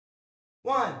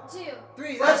1, 2,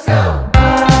 3, let's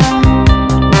go!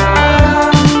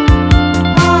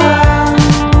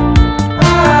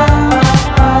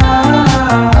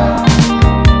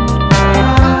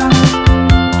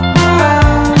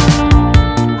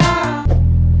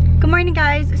 Good morning,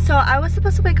 guys. So I was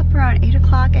supposed to wake up around 8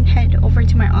 o'clock and head over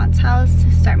to my aunt's house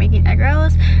to start making egg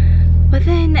rolls. But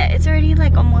then it's already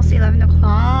like almost 11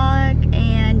 o'clock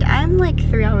and I'm like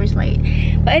 3 hours late.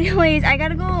 But anyways, I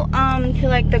gotta go to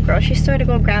like the grocery store to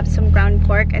go grab some ground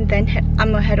pork and then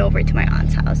I'm gonna head over to my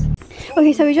aunt's house.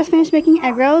 Okay, so we just finished making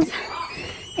egg rolls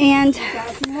and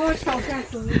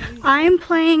I'm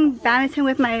playing badminton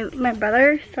with my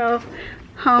brother. So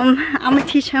I'm gonna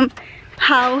teach him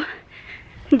how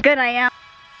good I am.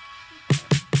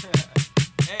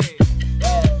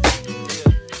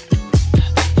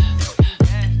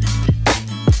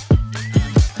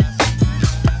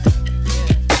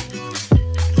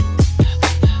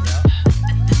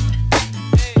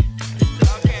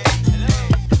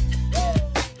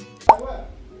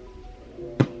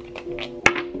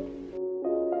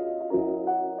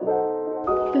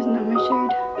 There's not my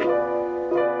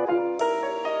shirt.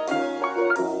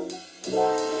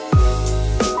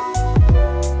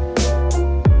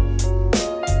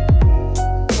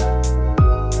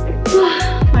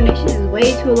 Foundation is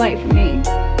way too light for me.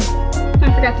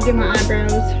 I forgot to do my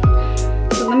eyebrows.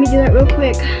 So let me do that real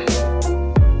quick.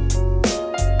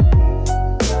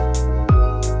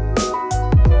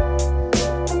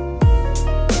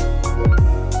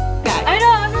 I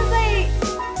know, I'm just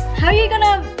like, how are you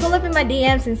gonna pull up in my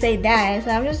DMs and say that?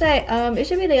 So I'm just like, it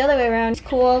should be the other way around. It's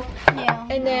cool. Yeah.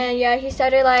 And then, yeah, he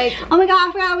started like, Oh my god,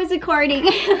 I forgot I was recording.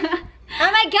 oh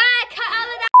my god, cut all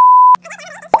of that.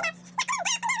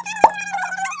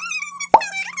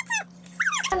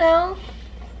 I don't know.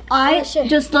 I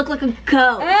just look like a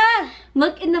ghost. Ah!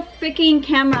 Look in the freaking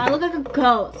camera. I look like a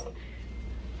ghost.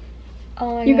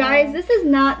 Oh my You god. guys, this is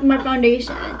not my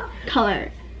foundation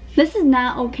color. This is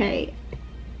not okay.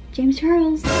 James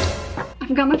Charles. I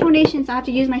forgot my foundation, so I have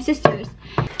to use my sister's.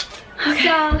 Okay.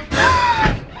 So,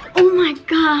 Oh my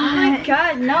god. oh my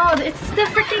god, no, it's the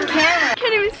freaking camera. You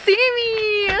can't even see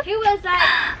me. He was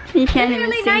like, You can't even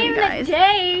literally see not me, even guys. a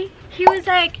day. He was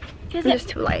like, It's just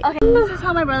too light. Okay. This is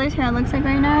how my brother's hair looks like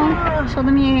right now. Show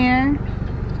them your hair.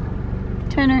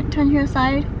 Turn to your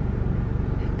side.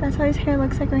 That's how his hair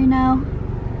looks like right now.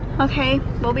 Okay,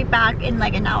 we'll be back in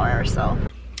like an hour or so.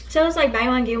 So it's like buy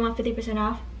one get one 50%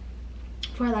 off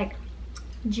for like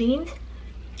jeans,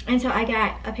 and so I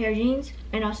got a pair of jeans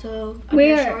and also a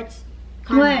pair of shorts.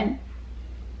 When?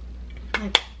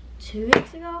 Like 2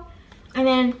 weeks ago, and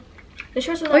then the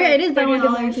shorts were Oh like yeah, it is buy one get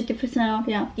one $30. 50% off.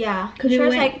 Yeah. Yeah, 'Cause the we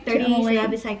shorts went like to 30, so LA. that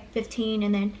was like 15,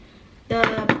 and then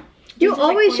the You jeans was, like,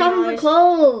 always shopping for $40.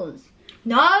 clothes.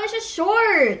 No, it's just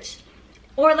shorts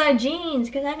or like jeans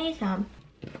because I need some.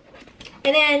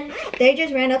 And then they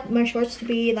just ran up my shorts to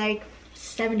be like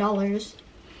 $7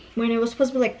 when it was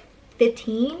supposed to be like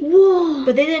 15. Whoa.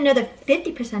 But they did another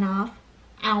 50% off.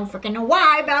 I don't freaking know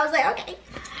why, but I was like, okay.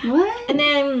 What? And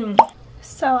then,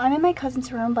 So I'm in my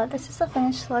cousin's room, but this is the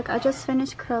finished look. I just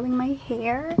finished curling my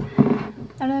hair.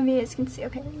 I don't know if you guys can see.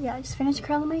 Okay, yeah, I just finished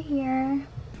curling my hair.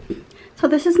 So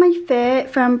this is my fit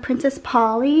from Princess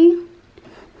Polly.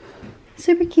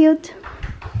 Super cute.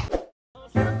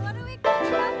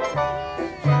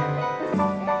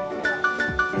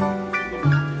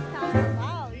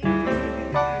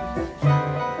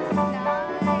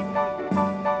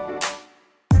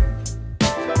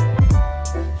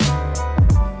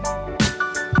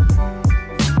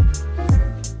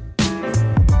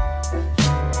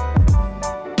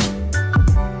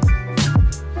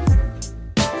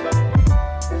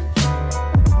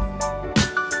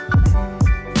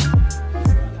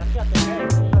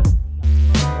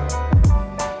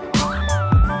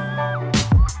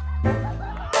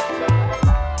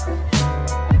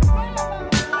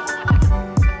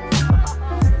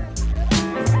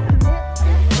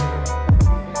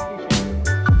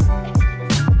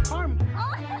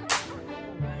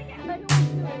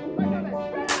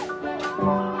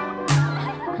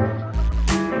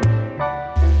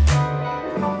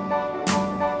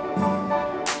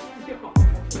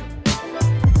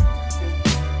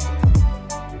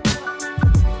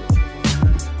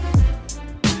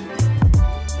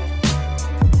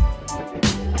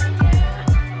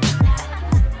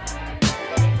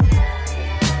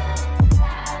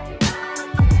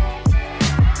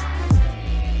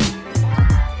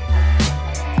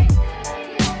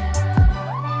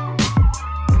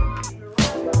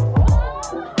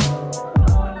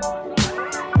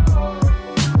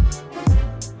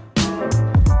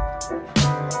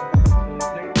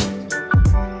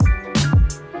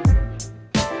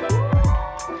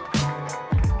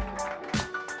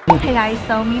 Hey guys,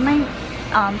 so me and my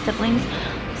siblings,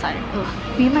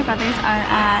 me and my brothers are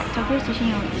at Doggo Sushi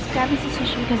and we're just grabbing some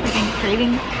sushi because we've been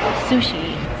craving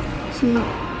sushi. So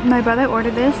my brother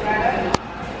ordered this.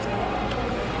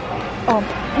 Oh,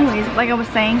 anyways, like I was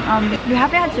saying, we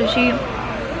haven't had sushi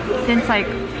since like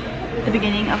the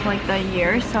beginning of like the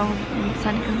year, so we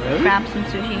decided to grab some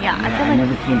sushi. Yeah, I feel like I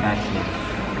never came back here.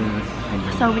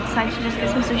 so we decided to just get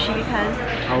some sushi because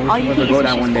all you can eat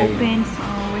sushi is open. So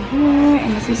we're here,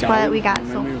 and this is what we got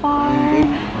so far.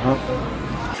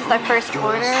 This is our first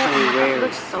order. Oh my God, it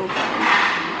looks so good.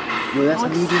 Well, that's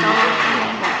looks so good.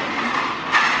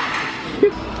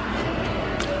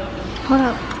 Hold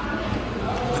up.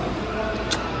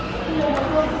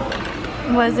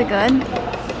 Was it good?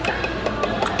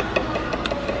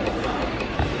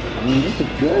 I mean, this is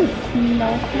good. No.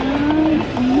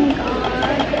 Oh my god.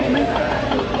 Oh my god.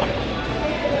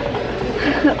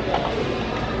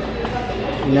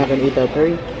 You're not gonna eat that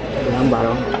curry? Yeah, I'm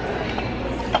about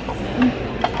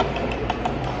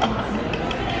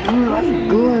that's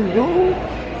good, yo.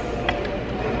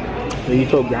 So you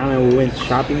told Grandma we went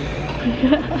shopping?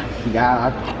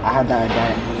 Yeah, I had that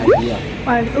idea.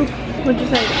 What'd you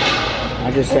say?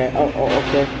 I just said, oh,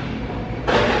 okay.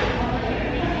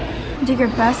 Do your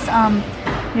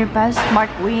best Mark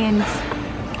Wien's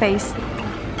face.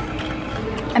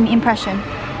 I mean impression.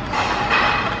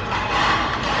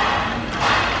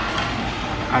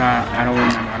 I don't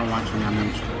remember. I don't watch any of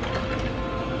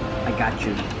I got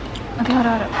you. Okay, hold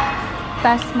on.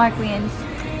 Best Mark Wien's.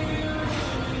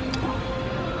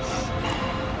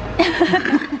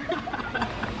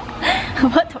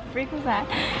 What the freak was that?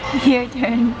 Your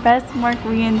turn. Best Mark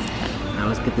Wien's. Now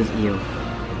let's get this eel.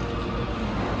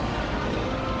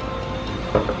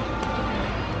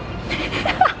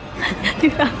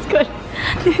 Dude, that's good.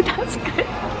 Dude, that's good.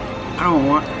 I don't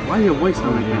want. Why is your voice so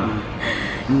like that?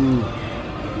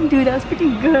 Dude, that was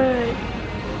pretty good.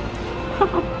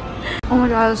 Oh my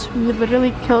gosh, we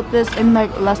literally killed this in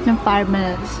like less than 5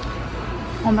 minutes.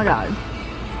 Oh my god.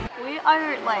 We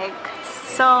are like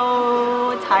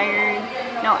so tired.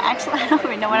 No, actually I don't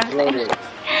even know what I'm saying.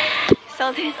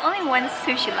 So there's only one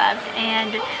sushi left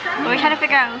and we're trying to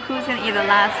figure out who's gonna eat the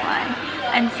last one.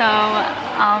 And so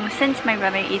since my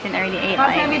brother Ethan already ate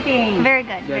like very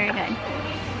good.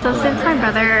 So since my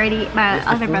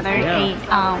other brother ate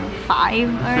 5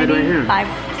 already, 5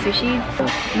 sushi,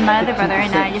 my other brother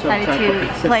and I decided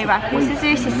to play rock paper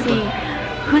scissors to see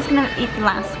who's gonna eat the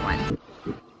last one.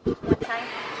 Time?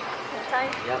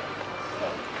 Yep.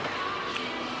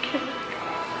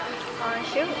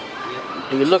 Shoot.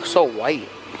 You look so white.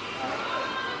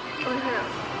 Oh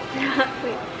no.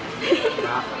 Wait.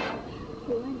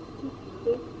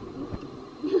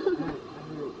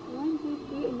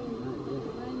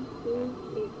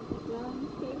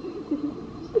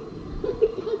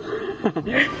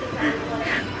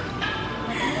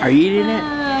 Are you eating it?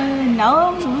 No,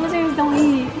 losers don't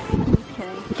eat. I'm just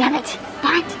kidding. Damn it!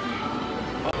 Damn it!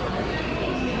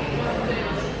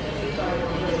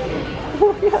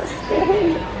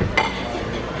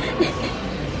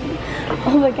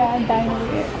 Oh my god, I'm dying over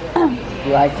here.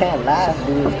 Dude, I can't laugh,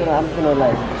 dude. I'm gonna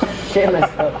like shit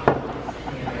myself.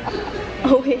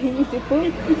 Oh wait, you need to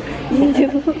food? You need to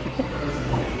food?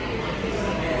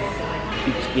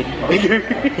 Keeps getting bigger.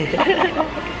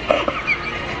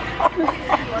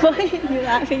 Why are you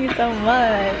laughing so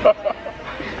much?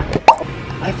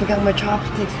 I forgot my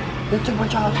chopsticks. They took my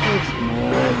chopsticks.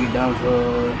 No, you dumb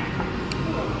fool.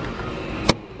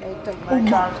 They took my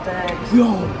chopsticks. Yo,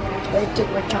 they took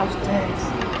my chopsticks.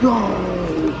 Yo,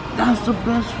 that's the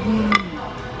best one.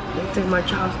 They took my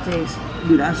chopsticks.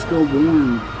 Dude, that's still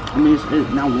warm. I mean, it's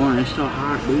not warm. It's still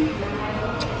hot, dude.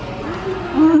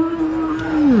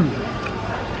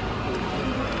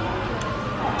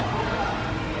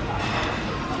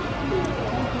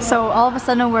 So all of a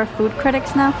sudden we're food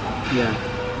critics now? Yeah.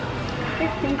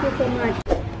 Thank you so much.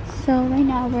 So right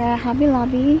now we're at Hobby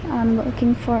Lobby. I'm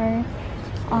looking for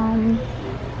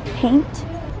paint.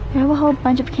 They have a whole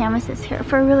bunch of canvases here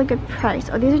for a really good price.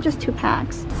 Oh, these are just 2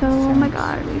 packs. So, oh my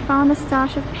god, we found a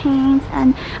stash of paints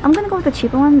and I'm gonna go with the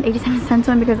cheaper one, 87 cents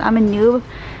one, because I'm a noob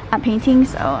at painting.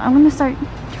 So I'm gonna start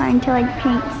trying to like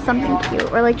paint something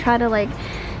cute or like try to like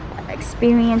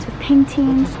experience with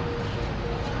paintings.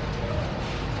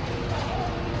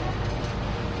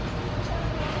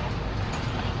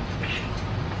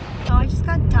 So I just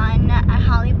got done at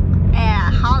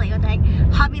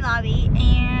Hobby Lobby,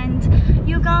 and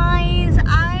you guys,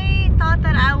 I thought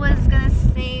that I was gonna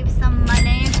save some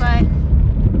money, but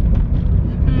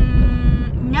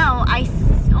no, I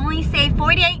only saved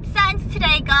 48 cents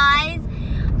today, guys.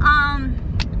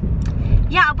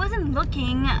 Yeah, I wasn't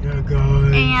looking,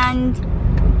 and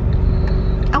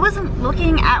I wasn't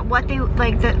looking at what they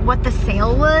what the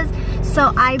sale was.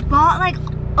 So I bought like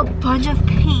a bunch of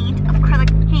paint,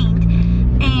 acrylic paint,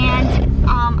 and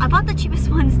I bought the cheapest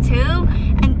ones too.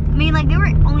 And I mean, like, they were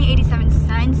only 87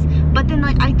 cents, but then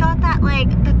like I thought that like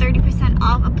the 30%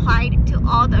 off applied to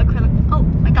all the acrylic. Oh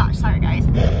my gosh, sorry guys.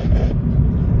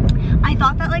 I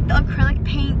thought that like the acrylic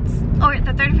paints, or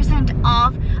the 30%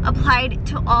 off applied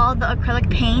to all the acrylic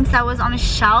paints that was on the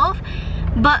shelf,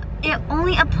 but it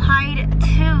only applied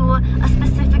to a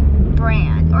specific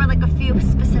brand, or like a few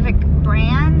specific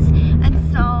brands. And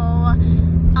so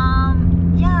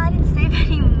yeah, I didn't save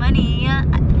any money,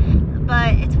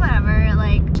 but it's whatever.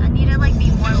 Like, I need to like be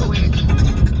more aware.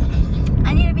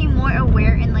 I need to be more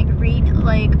aware and like read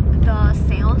like the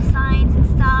sales signs and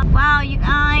stuff. Wow, you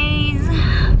guys,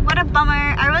 what a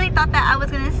bummer. I really thought that I was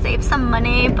gonna save some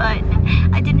money, but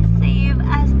I didn't save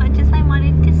as much as I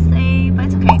wanted to save, but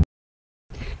it's okay.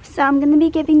 So I'm gonna be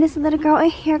giving this little girl a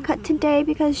haircut today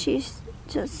because she's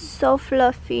just so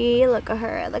fluffy. Look at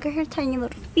her tiny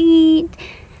little feet.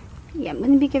 Yeah, I'm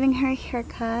gonna be giving her a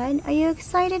haircut. Are you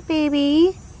excited,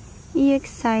 baby? Are you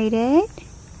excited?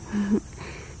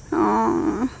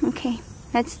 Oh, okay,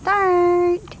 let's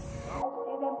start.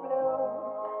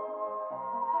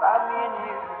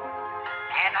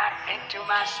 And I think to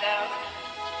myself,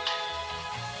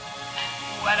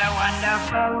 what a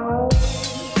wonderful world.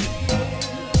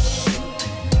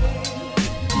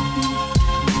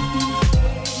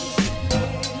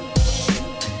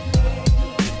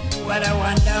 What a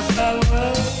wonderful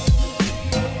world.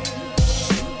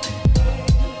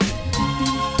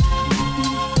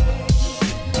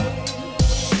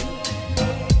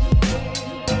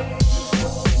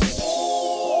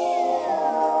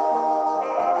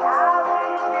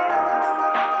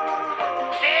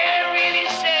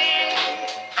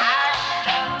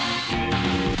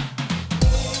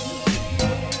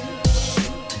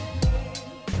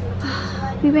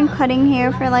 We've been cutting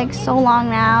hair for like so long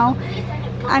now.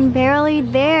 I'm barely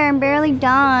there, I'm barely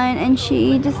done, and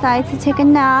she decides to take a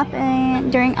nap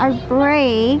and during our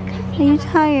break. Are you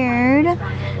tired?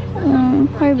 Oh,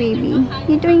 poor baby.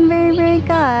 You're doing very, very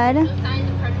good.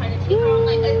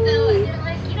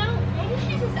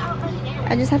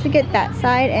 I just have to get that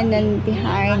side and then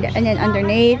behind and then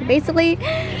underneath. Basically,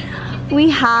 we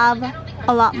have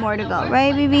a lot more to go,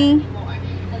 right, baby?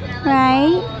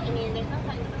 Right?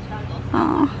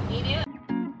 Oh.